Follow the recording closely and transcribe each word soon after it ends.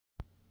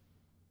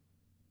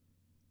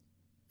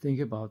Think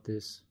about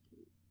this.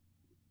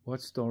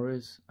 What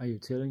stories are you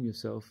telling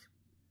yourself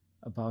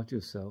about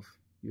yourself,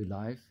 your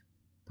life,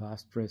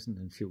 past, present,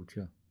 and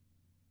future?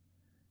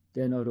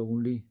 They are not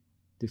only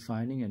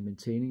defining and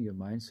maintaining your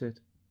mindset,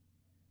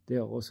 they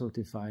are also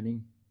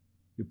defining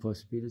your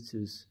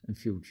possibilities and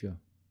future.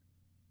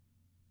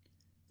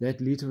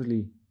 That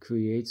literally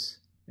creates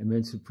a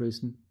mental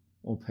prison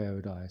or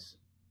paradise.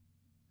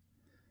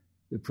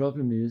 The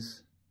problem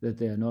is that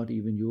they are not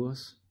even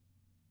yours,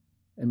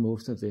 and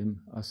most of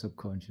them are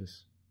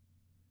subconscious.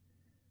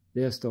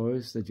 They are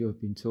stories that you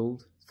have been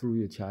told through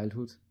your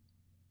childhood,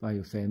 by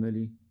your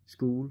family,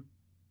 school,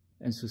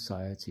 and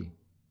society.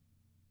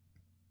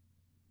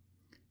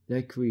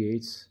 That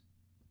creates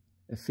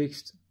a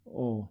fixed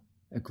or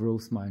a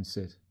growth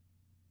mindset.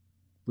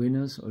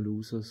 Winners or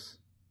losers,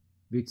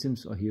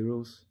 victims or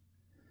heroes,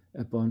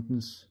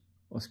 abundance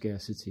or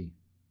scarcity.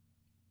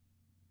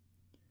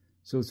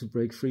 So to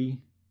break free,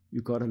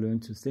 you gotta learn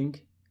to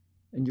think,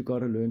 and you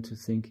gotta learn to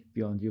think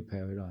beyond your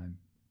paradigm.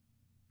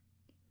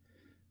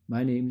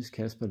 My name is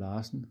Kasper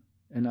Larsen,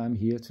 and I'm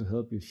here to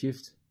help you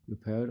shift your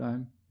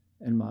paradigm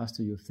and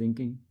master your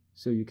thinking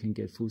so you can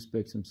get full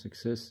spectrum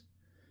success,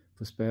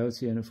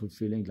 prosperity, and a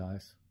fulfilling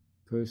life,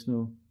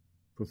 personal,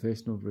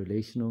 professional,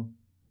 relational,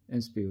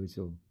 and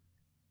spiritual.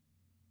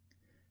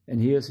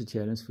 And here's a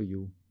challenge for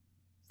you.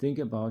 Think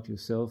about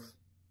yourself,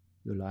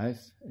 your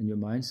life, and your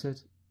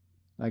mindset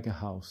like a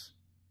house.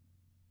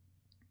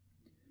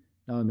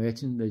 Now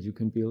imagine that you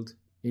can build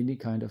any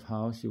kind of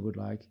house you would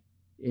like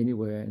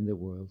anywhere in the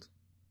world.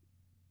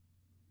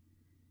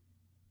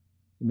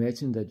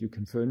 Imagine that you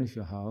can furnish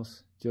your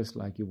house just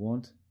like you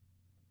want,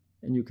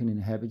 and you can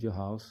inhabit your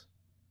house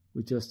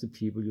with just the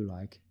people you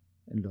like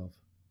and love.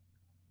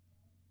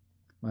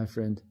 My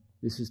friend,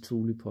 this is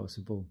truly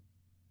possible.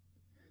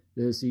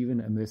 There is even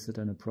a method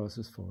and a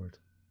process for it.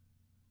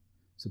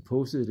 So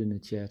post it in the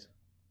chat.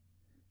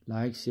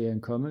 Like, share,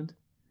 and comment,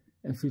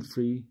 and feel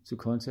free to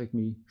contact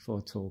me for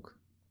a talk.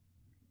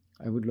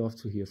 I would love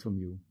to hear from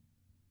you.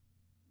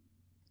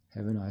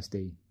 Have a nice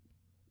day.